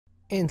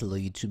And hello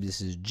YouTube, this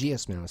is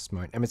GS Man with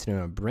Smart. I'm today on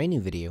a brand new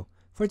video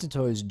for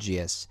Tutorials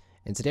GS.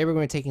 And today we're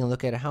going to be taking a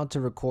look at how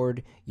to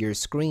record your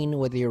screen,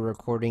 whether you're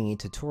recording a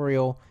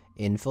tutorial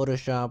in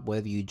Photoshop,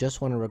 whether you just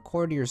want to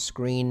record your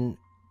screen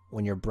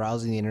when you're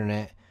browsing the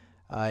internet,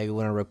 you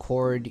want to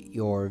record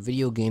your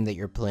video game that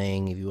you're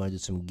playing, if you want to do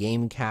some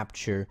game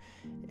capture.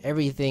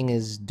 Everything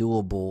is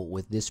doable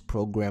with this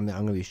program that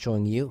I'm going to be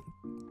showing you.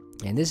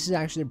 And this is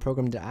actually the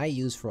program that I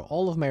use for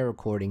all of my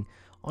recording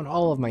on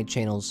all of my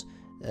channels.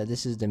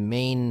 This is the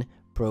main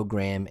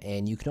program,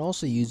 and you can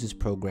also use this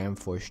program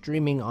for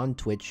streaming on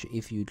Twitch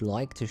if you'd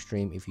like to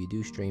stream. If you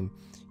do stream,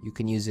 you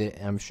can use it.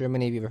 I'm sure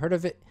many of you have heard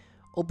of it.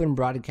 Open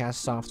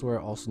Broadcast Software,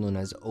 also known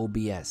as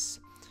OBS.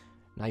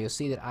 Now you'll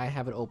see that I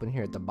have it open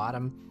here at the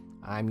bottom.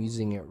 I'm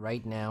using it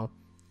right now,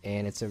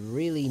 and it's a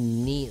really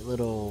neat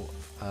little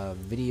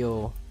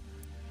video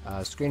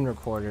screen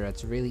recorder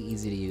that's really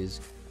easy to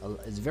use.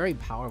 It's very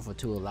powerful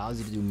too, allows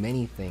you to do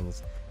many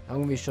things. I'm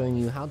going to be showing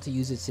you how to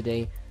use it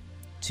today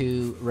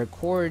to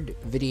record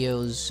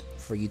videos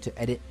for you to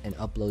edit and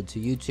upload to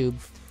YouTube,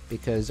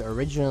 because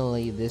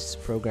originally this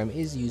program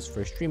is used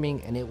for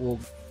streaming and it will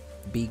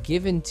be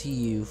given to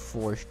you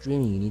for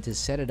streaming. You need to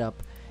set it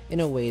up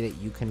in a way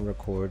that you can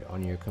record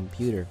on your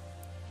computer.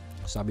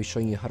 So I'll be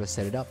showing you how to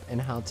set it up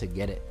and how to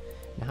get it.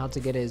 And how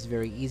to get it is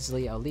very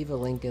easily. I'll leave a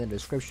link in the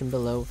description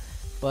below,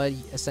 but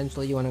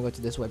essentially you want to go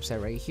to this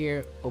website right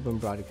here, Open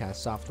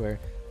Broadcast Software.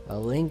 A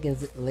link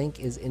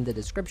is in the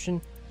description.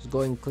 Just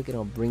go ahead and click it,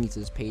 it'll bring you to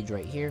this page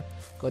right here.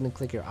 Go ahead and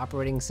click your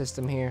operating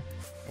system here,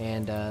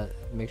 and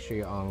make sure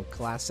you're on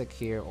Classic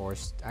here, or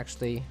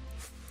actually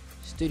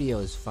Studio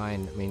is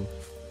fine. I mean,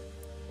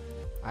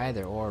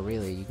 either or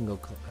really. You can go.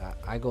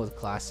 I go with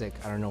Classic.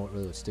 I don't know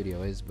what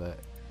Studio is, but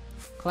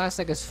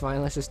Classic is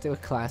fine. Let's just do a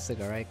Classic.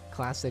 All right,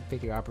 Classic.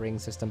 Pick your operating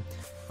system.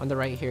 On the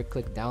right here,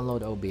 click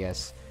Download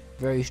OBS.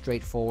 Very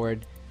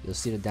straightforward. You'll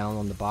see the download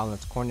on the bottom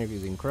left corner if you're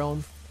using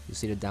Chrome. You'll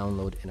see the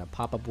download in a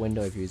pop-up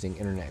window if you're using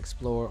Internet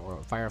Explorer or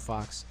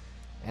Firefox,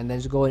 and then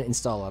just go ahead and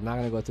install it. I'm not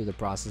going to go through the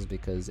process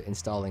because the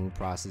installing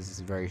process is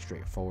very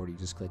straightforward. You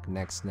just click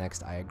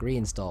next, I agree,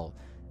 install.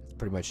 That's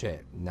pretty much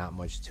it. Not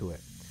much to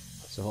it.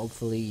 So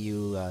hopefully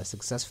you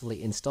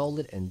successfully installed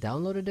it and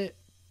downloaded it.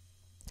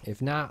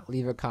 If not,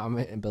 leave a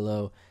comment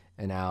below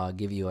and I'll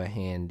give you a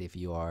hand if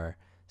you are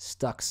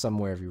stuck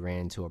somewhere, if you ran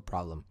into a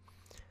problem.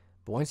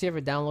 But once you have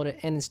it downloaded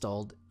and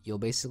installed, you'll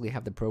basically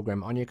have the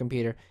program on your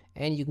computer,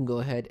 and you can go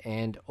ahead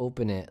and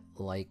open it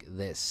like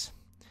this.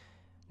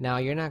 Now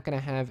you're not going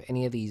to have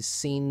any of these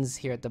scenes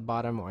here at the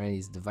bottom or any of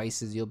these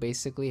devices. You'll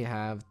basically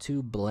have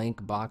two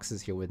blank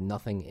boxes here with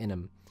nothing in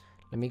them.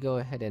 Let me go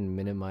ahead and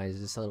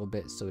minimize this a little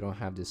bit so we don't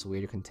have this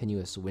weird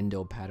continuous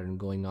window pattern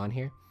going on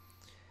here.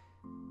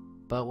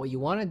 But what you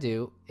want to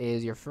do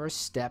is, your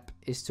first step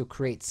is to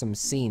create some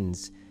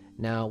scenes.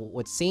 Now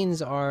what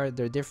scenes are,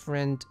 they're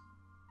different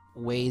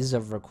ways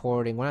of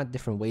recording. Well, not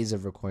different ways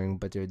of recording,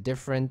 but they're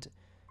different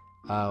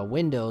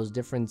windows,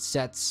 different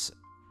sets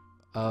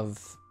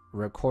of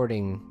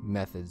recording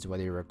methods.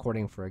 Whether you're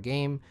recording for a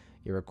game,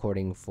 you're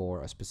recording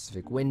for a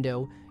specific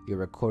window, you're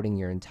recording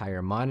your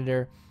entire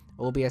monitor,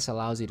 OBS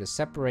allows you to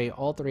separate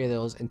all three of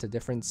those into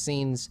different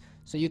scenes,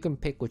 so you can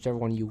pick whichever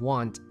one you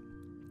want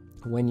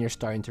when you're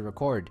starting to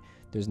record.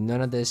 There's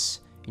none of this,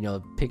 you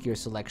know, pick your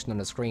selection on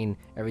the screen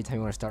every time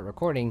you want to start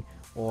recording,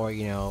 or,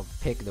 you know,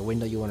 pick the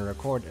window you want to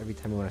record every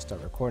time you want to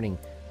start recording.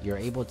 You're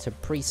able to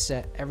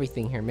preset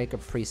everything here, make a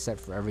preset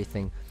for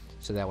everything,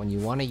 so that when you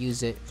want to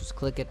use it, just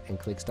click it and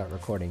click start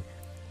recording.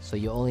 So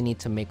you only need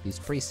to make these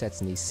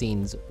presets and these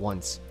scenes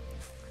once.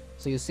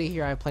 So you see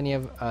here I have plenty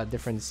of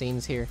different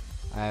scenes here.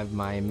 I have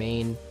my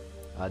main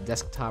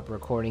desktop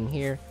recording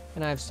here,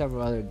 and I have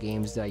several other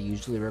games that I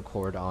usually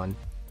record on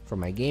for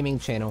my gaming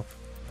channel.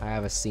 I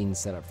have a scene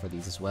set up for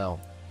these as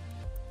well.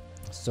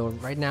 So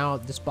right now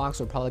this box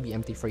will probably be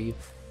empty for you.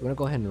 You want to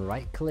go ahead and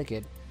right click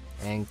it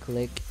and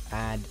click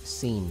add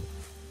scene.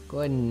 Go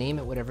ahead and name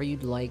it whatever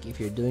you'd like. If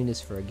you're doing this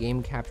for a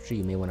game capture,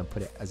 you may want to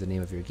put it as the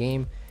name of your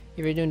game.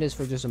 If you're doing this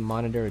for just a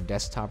monitor or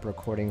desktop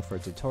recording for a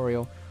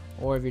tutorial,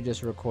 or if you're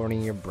just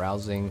recording your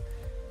browsing,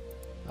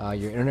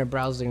 your internet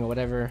browsing or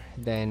whatever,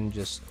 then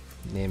just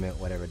name it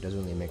whatever. It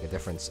doesn't really make a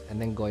difference.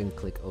 And then go ahead and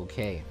click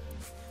OK.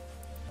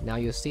 Now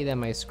you'll see that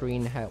my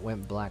screen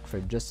went black for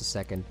just a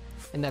second,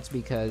 and that's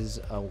because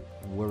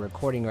we're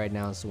recording right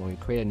now, so when we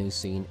create a new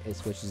scene, it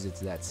switches it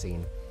to that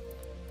scene.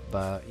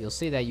 But you'll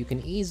see that you can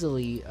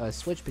easily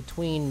switch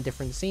between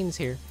different scenes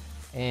here,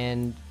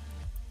 and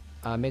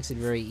makes it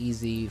very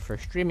easy for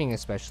streaming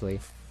especially,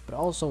 but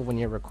also when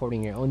you're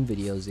recording your own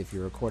videos. If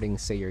you're recording,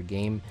 say, your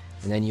game,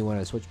 and then you want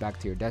to switch back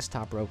to your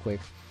desktop real quick,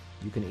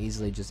 you can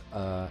easily just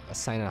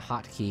assign a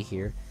hotkey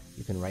here.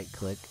 You can right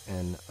click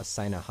and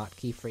assign a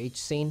hotkey for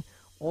each scene,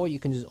 or you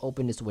can just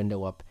open this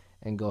window up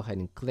and go ahead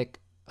and click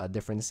a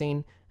different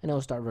scene, and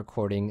it'll start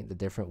recording the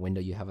different window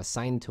you have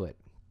assigned to it.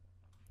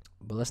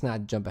 But let's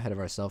not jump ahead of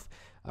ourselves.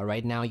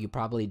 Right now you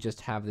probably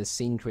just have this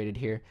scene created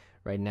here.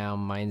 Right now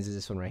mine is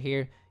this one right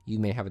here. You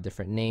may have a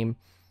different name,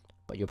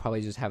 but you'll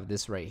probably just have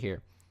this right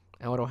here.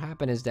 And what will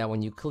happen is that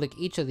when you click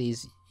each of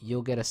these,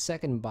 you'll get a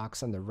second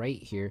box on the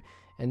right here,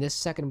 and this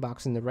second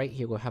box on the right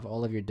here will have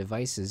all of your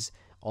devices,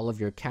 all of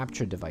your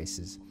capture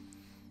devices.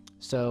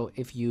 So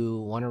if you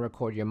want to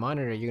record your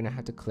monitor, you're going to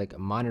have to click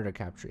monitor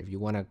capture. If you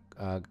want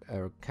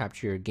to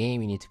capture your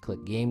game, you need to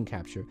click game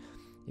capture.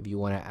 If you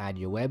want to add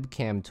your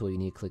webcam tool, you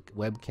need to click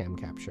webcam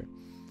capture.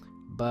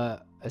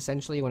 But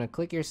essentially, you want to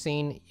click your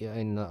scene.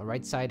 In the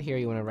right side here,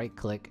 you want to right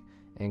click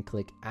and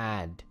click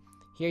add.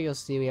 Here you'll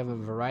see we have a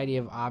variety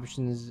of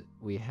options.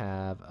 We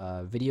have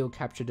a video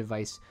capture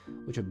device,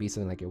 which would be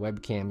something like your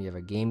webcam. You have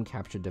a game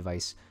capture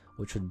device,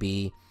 which would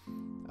be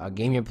a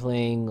game you're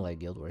playing, like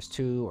Guild Wars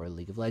 2 or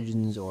League of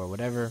Legends or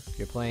whatever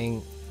you're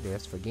playing.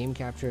 That's for game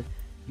capture.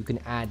 You can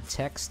add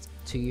text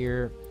to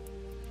your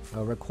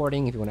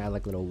recording. If you want to add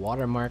like a little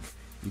watermark,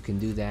 you can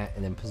do that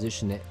and then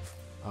position it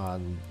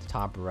on the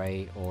top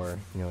right, or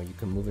you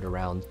can move it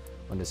around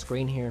on the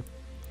screen here.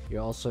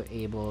 You're also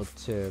able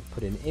to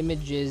put in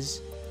images,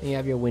 and you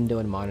have your window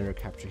and monitor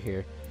capture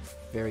here.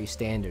 Very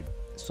standard.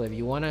 So if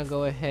you want to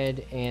go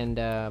ahead and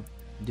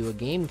do a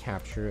game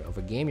capture of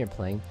a game you're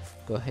playing,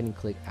 go ahead and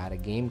click add a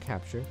game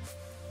capture,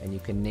 and you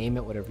can name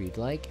it whatever you'd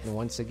like. And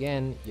once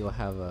again, you'll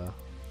have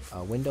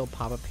a window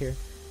pop up here.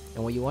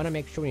 And what you want to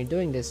make sure when you're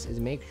doing this is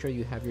make sure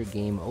you have your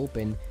game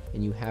open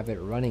and you have it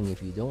running.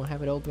 If you don't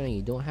have it open and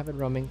you don't have it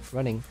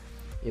running,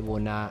 it will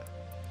not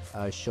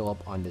show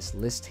up on this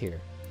list here.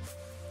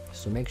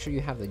 So make sure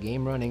you have the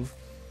game running,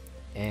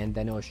 and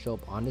then it will show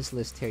up on this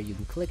list here. You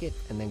can click it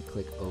and then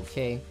click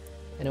OK,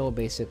 and it will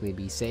basically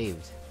be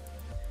saved.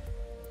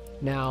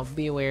 Now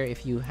be aware,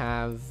 if you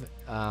have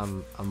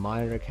a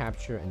monitor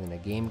capture and then a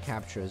game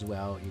capture as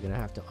well, you're gonna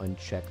have to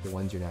uncheck the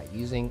ones you're not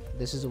using.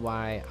 This is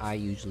why I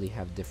usually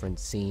have different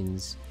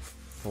scenes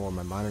for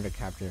my monitor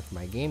capture and for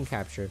my game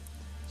capture,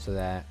 so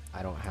that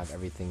I don't have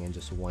everything in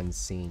just one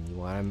scene. You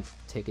want to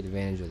take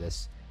advantage of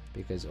this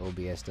because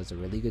OBS does a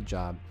really good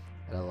job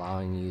at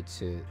allowing you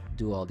to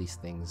do all these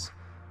things.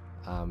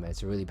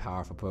 It's a really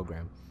powerful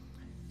program.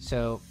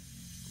 So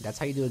that's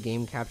how you do a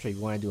game capture. If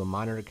you want to do a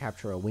monitor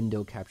capture or a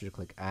window capture,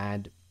 click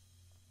add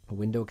a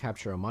window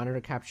capture or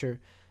monitor capture.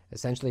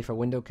 Essentially for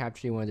window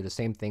capture, you want to do the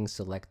same thing,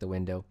 select the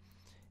window.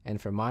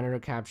 And for monitor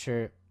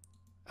capture,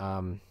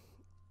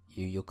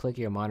 you'll click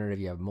your monitor if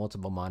you have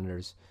multiple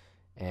monitors,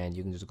 and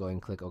you can just go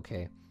and click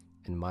OK,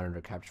 and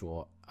monitor capture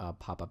will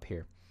pop up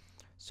here.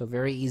 So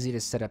very easy to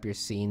set up your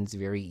scenes,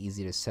 very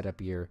easy to set up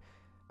your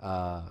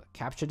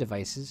capture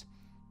devices.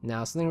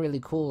 Now something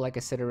really cool, like I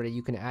said already,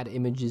 you can add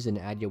images and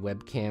add your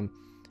webcam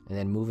and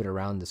then move it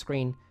around the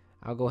screen.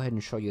 I'll go ahead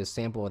and show you a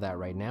sample of that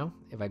right now.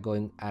 If I go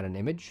and add an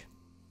image,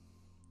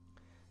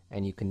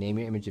 and you can name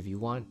your image if you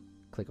want,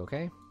 click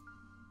OK.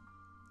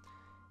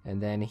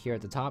 And then here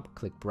at the top,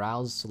 click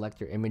browse,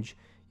 select your image.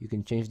 You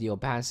can change the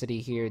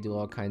opacity here, do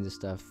all kinds of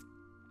stuff,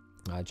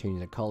 change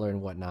the color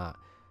and whatnot.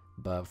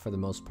 But for the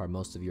most part,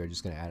 most of you are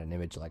just going to add an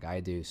image like I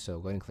do. So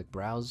go ahead and click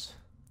browse.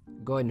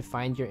 Go ahead and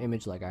find your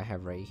image like I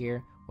have right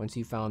here. Once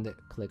you found it,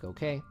 click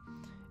OK.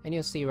 And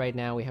you'll see right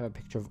now we have a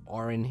picture of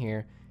Orin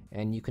here.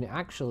 And you can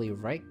actually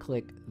right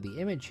click the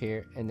image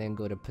here and then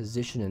go to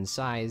position and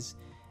size.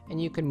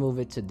 And you can move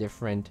it to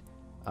different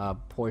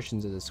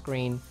portions of the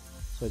screen.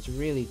 So it's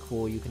really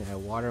cool. You can add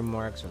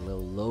watermarks or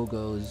little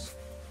logos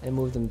and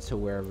move them to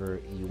wherever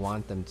you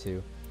want them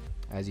to.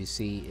 As you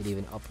see, it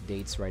even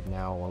updates right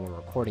now. When we're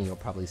recording, you'll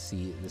probably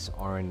see this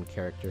Orin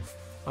character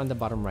on the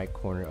bottom right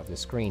corner of the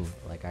screen,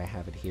 like I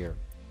have it here.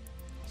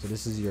 So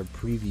this is your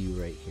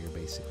preview right here,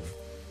 basically.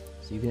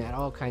 So you can add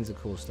all kinds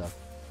of cool stuff.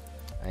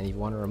 And if you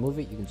want to remove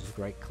it, you can just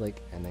right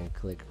click and then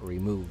click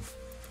remove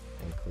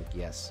and click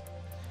yes.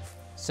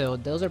 So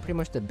those are pretty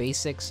much the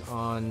basics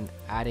on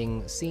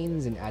adding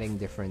scenes and adding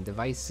different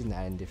devices and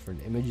adding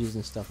different images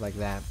and stuff like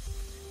that.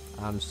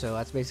 So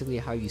that's basically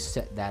how you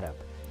set that up.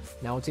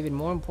 Now what's even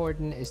more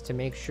important is to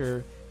make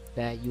sure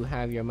that you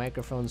have your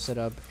microphone set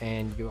up,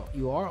 and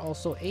you are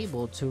also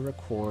able to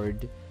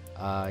record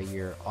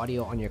your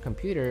audio on your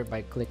computer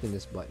by clicking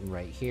this button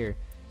right here.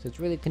 So it's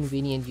really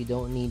convenient. You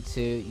don't need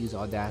to use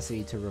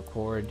Audacity to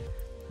record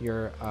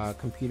your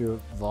computer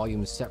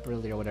volume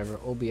separately or whatever.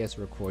 OBS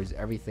records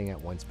everything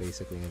at once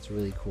basically, and it's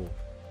really cool.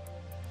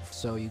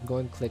 So you can go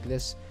and click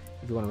this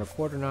if you want to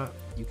record or not.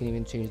 You can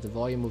even change the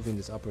volume, moving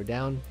this up or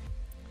down.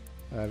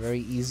 Very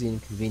easy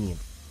and convenient.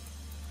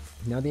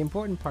 Now the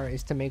important part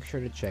is to make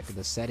sure to check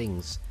the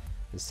settings.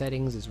 The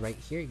settings is right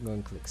here. You can go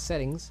and click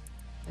settings,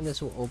 and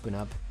this will open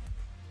up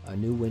a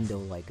new window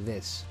like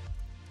this.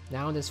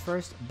 Now in this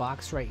first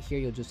box right here,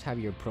 you'll just have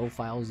your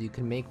profiles. You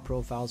can make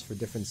profiles for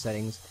different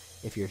settings.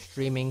 If you're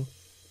streaming,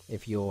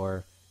 if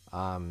you're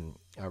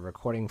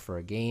recording for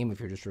a game, if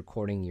you're just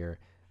recording your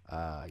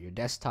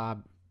desktop,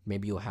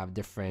 maybe you'll have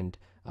different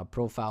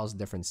profiles,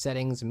 different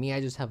settings. Me, I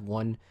just have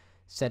one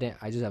setting.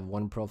 I just have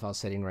one profile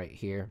setting right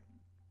here.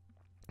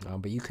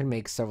 But you can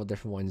make several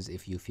different ones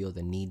if you feel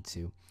the need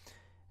to.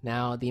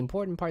 Now, the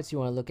important parts you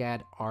want to look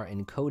at are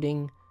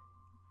encoding,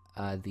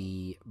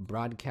 the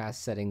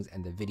broadcast settings,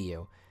 and the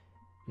video.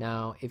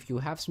 Now, if you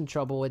have some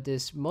trouble with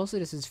this, mostly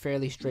this is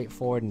fairly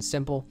straightforward and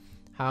simple.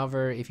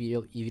 However, if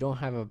you don't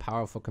have a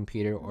powerful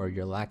computer, or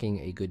you're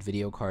lacking a good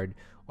video card,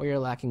 or you're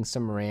lacking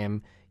some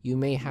RAM, you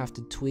may have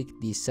to tweak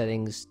these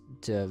settings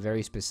to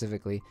very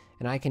specifically,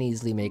 and I can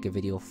easily make a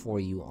video for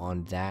you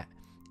on that.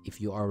 If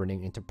you are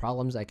running into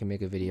problems, I can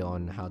make a video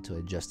on how to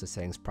adjust the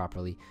settings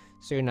properly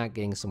so you're not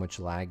getting so much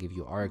lag if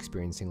you are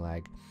experiencing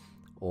lag,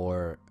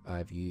 or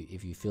if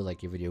you feel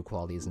like your video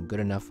quality isn't good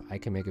enough. I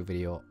can make a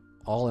video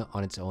all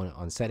on its own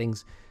on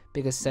settings,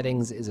 because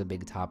settings is a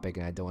big topic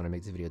and I don't want to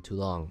make this video too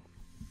long.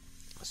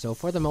 So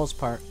for the most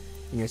part,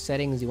 in your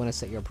settings, you want to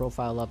set your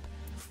profile up,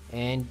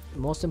 and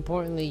most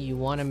importantly, you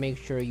want to make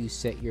sure you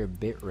set your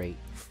bitrate.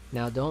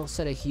 Now, don't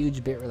set a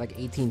huge bitrate like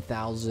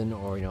 18,000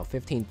 or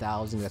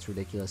 15,000. That's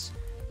ridiculous.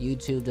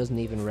 YouTube doesn't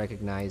even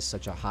recognize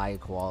such a high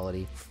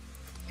quality,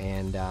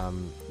 and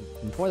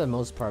for the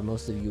most part,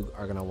 most of you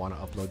are gonna want to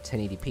upload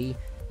 1080p,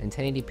 and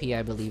 1080p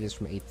I believe is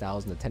from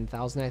 8,000 to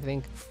 10,000. I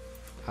think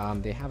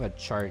they have a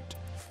chart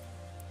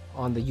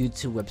on the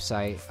YouTube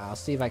website. I'll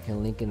see if I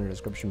can link in the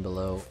description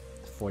below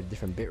for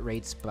different bit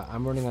rates, but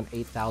I'm running on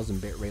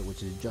 8,000 bit rate,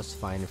 which is just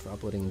fine for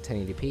uploading in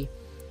 1080p.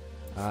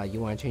 You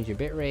want to change your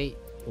bit rate,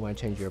 you want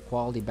to change your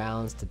quality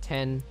balance to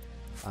 10.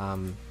 I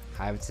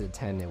have it to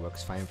 10, it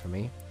works fine for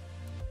me,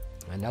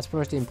 and that's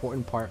pretty much the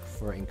important part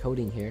for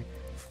encoding here.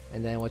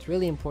 And then what's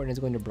really important is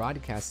going to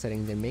broadcast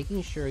settings and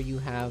making sure you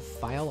have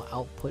file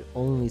output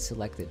only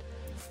selected.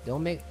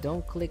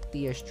 Don't click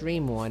the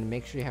stream one,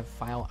 make sure you have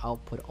file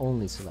output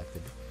only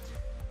selected,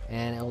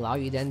 and it'll allow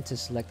you then to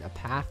select a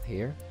path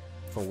here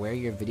for where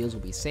your videos will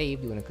be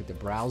saved. You want to click the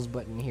browse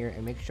button here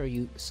and make sure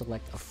you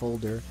select a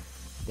folder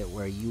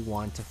where you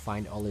want to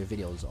find all your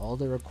videos. All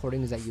the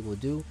recordings that you will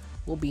do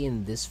will be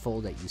in this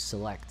folder that you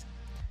select.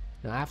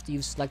 Now, after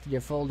you've selected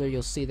your folder,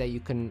 you'll see that you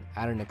can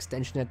add an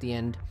extension at the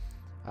end.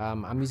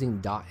 I'm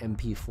using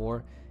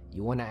 .mp4.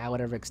 You want to add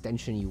whatever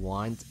extension you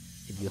want.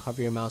 If you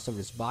hover your mouse over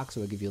this box,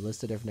 it will give you a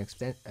list of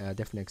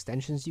different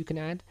extensions you can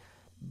add.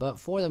 But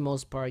for the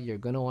most part, you're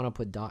going to want to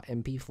put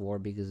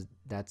 .mp4 because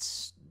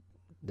that's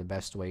the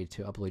best way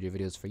to upload your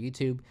videos for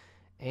YouTube,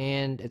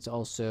 and it's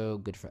also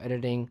good for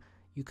editing.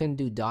 You can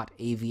do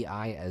 .avi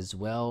as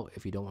well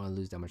if you don't want to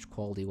lose that much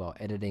quality while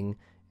editing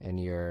and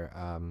you're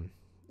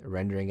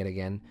rendering it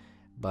again.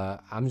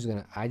 But I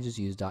just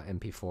use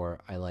 .mp4.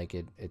 I like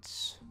it.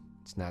 It's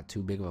not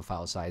too big of a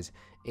file size.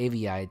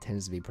 AVI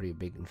tends to be pretty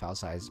big in file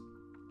size,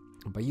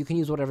 but you can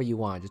use whatever you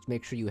want. Just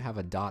make sure you have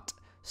a dot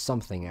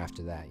something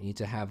after that. You need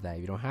to have that.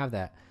 If you don't have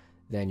that,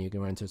 then you can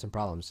run into some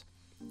problems,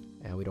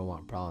 and we don't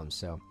want problems.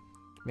 So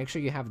make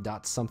sure you have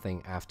dot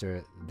something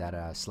after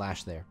that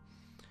slash there.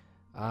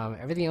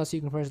 Everything else you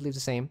can pretty much leave the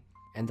same.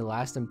 And the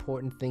last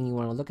important thing you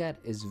want to look at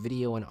is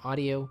video and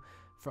audio.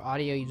 For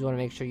audio, you just want to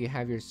make sure you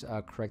have your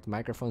correct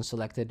microphone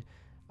selected.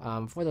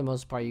 For the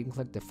most part, you can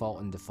click default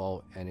and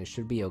default, and it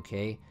should be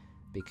okay,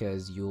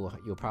 because you'll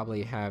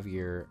probably have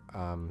your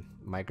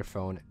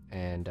microphone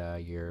and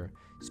your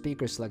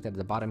speaker selected at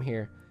the bottom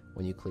here.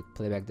 When you click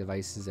playback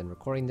devices and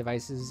recording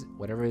devices,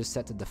 whatever is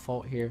set to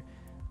default here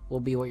will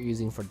be what you're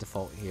using for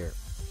default here.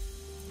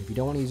 If you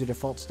don't want to use your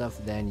default stuff,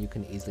 then you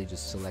can easily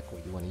just select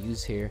what you want to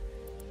use here,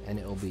 and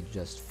it will be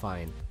just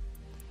fine.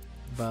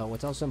 But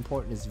what's also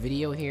important is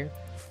video here.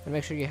 And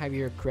make sure you have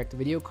your correct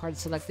video card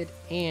selected,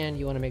 and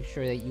you want to make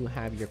sure that you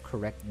have your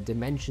correct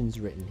dimensions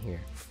written here.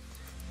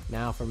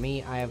 Now for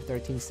me, I have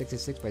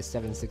 1366 by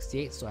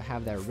 768, so I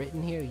have that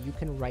written here. You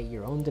can write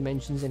your own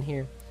dimensions in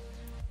here,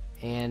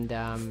 and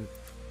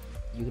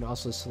you can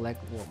also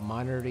select what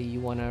monitor you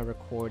want to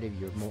record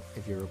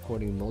if you're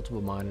recording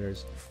multiple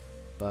monitors.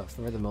 But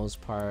for the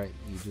most part,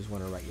 you just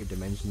want to write your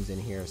dimensions in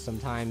here.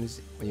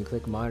 Sometimes when you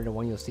click monitor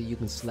 1, you'll see you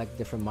can select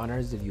different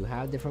monitors if you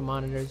have different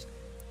monitors,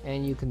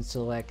 and you can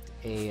select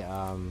a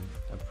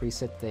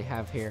preset they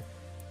have here.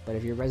 But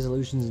if your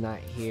resolution is not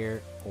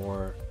here,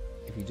 or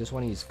if you just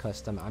want to use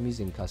custom, I'm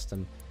using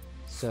custom.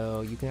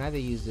 So you can either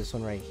use this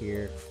one right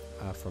here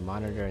for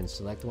monitor and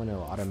select one. It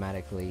will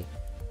automatically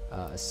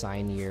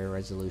assign your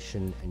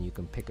resolution, and you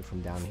can pick it from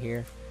down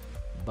here.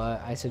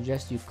 But I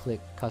suggest you click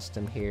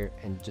custom here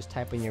and just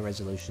type in your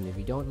resolution. If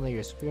you don't know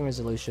your screen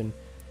resolution,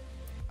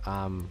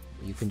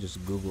 you can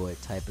just Google it,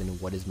 type in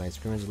what is my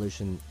screen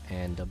resolution,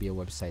 and there'll be a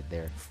website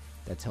there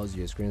that tells you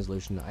your screen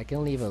resolution. I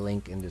can leave a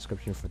link in the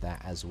description for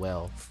that as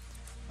well,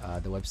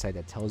 the website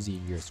that tells you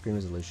your screen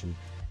resolution.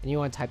 And you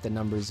want to type the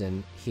numbers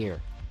in here.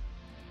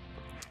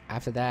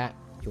 After that,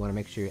 you want to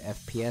make sure your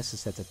FPS is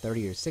set to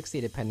 30 or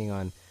 60 depending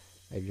on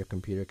if your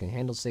computer can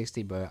handle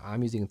 60, but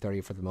I'm using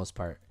 30 for the most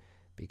part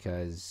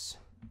because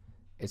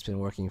it's been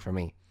working for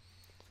me,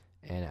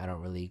 and I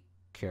don't really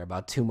care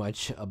about too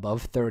much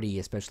above 30,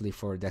 especially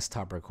for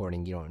desktop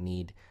recording. You don't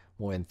need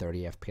more than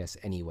 30 FPS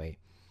anyway.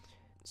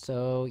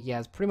 So yeah,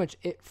 that's pretty much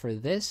it for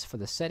this. For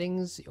the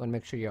settings, you want to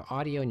make sure your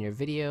audio and your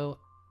video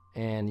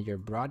and your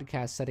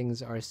broadcast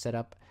settings are set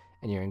up,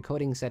 and your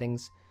encoding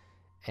settings,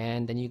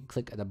 and then you can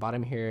click at the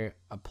bottom here,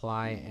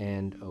 apply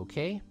and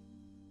OK.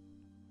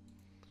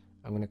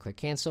 I'm going to click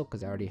cancel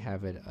because I already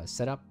have it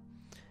set up.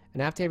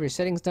 And after you have your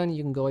settings done,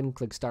 you can go ahead and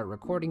click start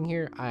recording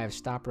here. I have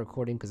stopped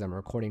recording because I'm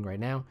recording right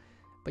now,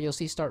 but you'll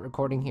see start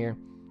recording here.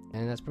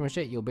 And that's pretty much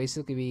it. You'll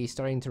basically be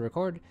starting to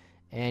record,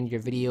 and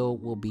your video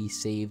will be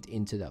saved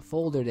into that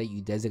folder that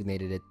you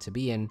designated it to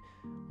be in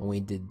when we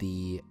did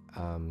the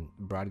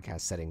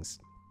broadcast settings.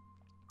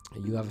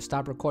 You have a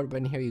stop record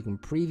button here. You can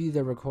preview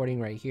the recording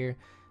right here,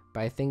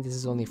 but I think this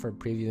is only for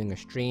previewing a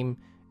stream,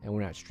 and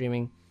we're not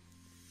streaming.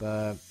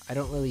 But I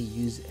don't really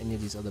use any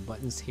of these other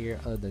buttons here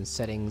other than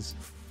settings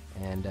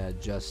and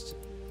just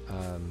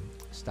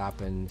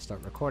stop and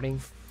start recording.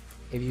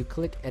 If you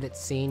click edit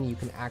scene, you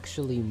can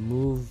actually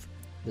move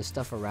the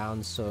stuff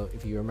around. So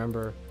if you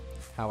remember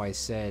how I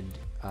said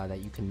that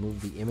you can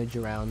move the image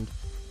around,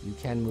 you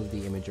can move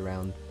the image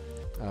around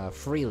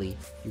freely.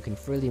 You can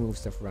freely move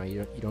stuff around.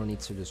 You don't need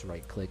to just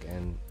right click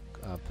and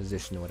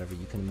position or whatever.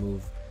 You can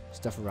move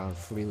stuff around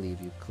freely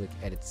if you click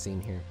edit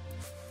scene here.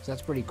 So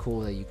that's pretty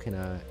cool that you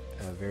can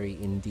very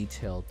in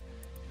detailed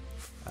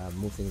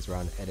move things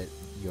around, edit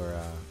your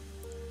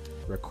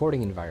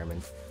recording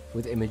environment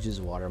with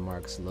images,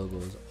 watermarks,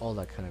 logos, all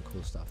that kind of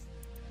cool stuff.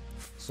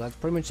 So that's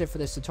pretty much it for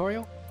this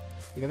tutorial.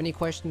 If you have any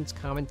questions,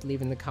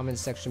 leave in the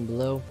comments section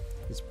below.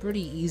 It's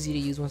pretty easy to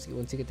use once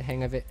you get the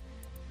hang of it.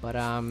 But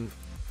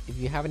if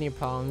you have any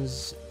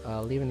problems,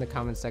 leave in the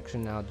comments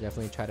section. I'll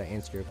definitely try to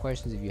answer your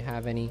questions if you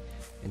have any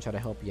and try to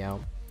help you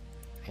out.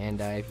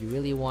 And if you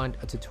really want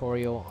a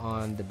tutorial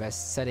on the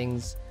best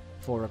settings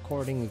for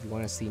recording, if you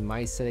want to see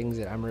my settings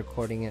that I'm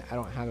recording in, I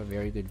don't have a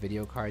very good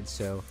video card,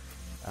 so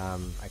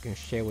I can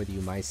share with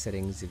you my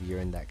settings if you're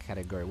in that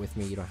category with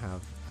me. You don't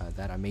have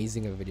that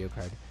amazing of a video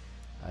card.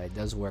 It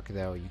does work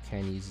though. You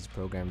can use this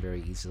program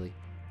very easily.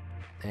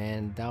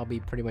 And that'll be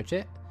pretty much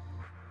it.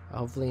 I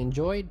hopefully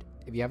enjoyed.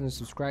 If you haven't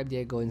subscribed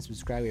yet, go ahead and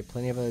subscribe. We have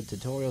plenty of other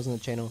tutorials on the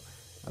channel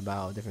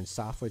about different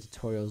software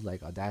tutorials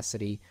like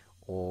Audacity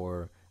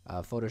or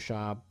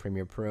Photoshop,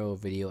 Premiere Pro,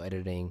 video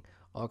editing,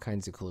 all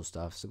kinds of cool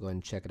stuff. So go ahead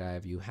and check it out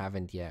if you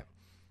haven't yet.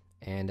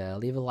 And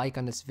leave a like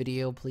on this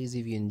video, please,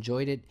 if you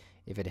enjoyed it.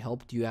 If it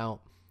helped you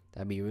out,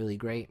 that'd be really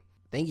great.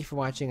 Thank you for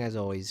watching as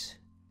always,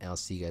 and I'll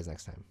see you guys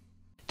next time.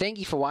 Thank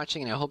you for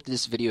watching, and I hope that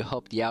this video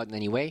helped you out in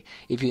any way.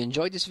 If you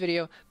enjoyed this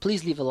video,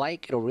 please leave a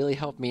like. It'll really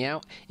help me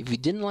out. If you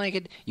didn't like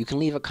it, you can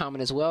leave a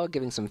comment as well,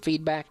 giving some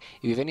feedback.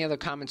 If you have any other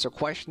comments or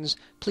questions,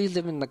 please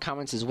leave them in the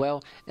comments as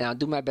well, and I'll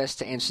do my best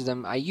to answer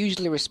them. I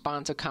usually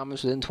respond to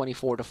comments within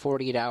 24 to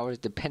 48 hours,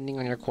 depending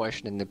on your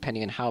question and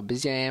depending on how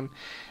busy I am.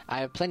 I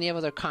have plenty of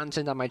other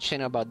content on my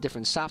channel about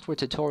different software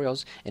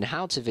tutorials and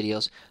how-to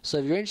videos, so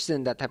if you're interested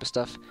in that type of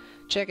stuff,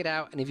 check it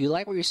out. And if you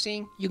like what you're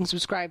seeing, you can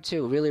subscribe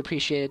too. Really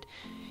appreciate it.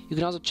 You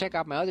can also check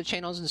out my other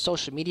channels and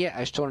social media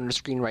as shown on the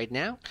screen right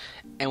now.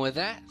 And with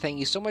that, thank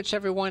you so much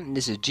everyone, and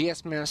this is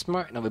GS Man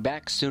Smart, and I'll be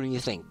back sooner than you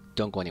think.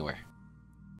 Don't go anywhere.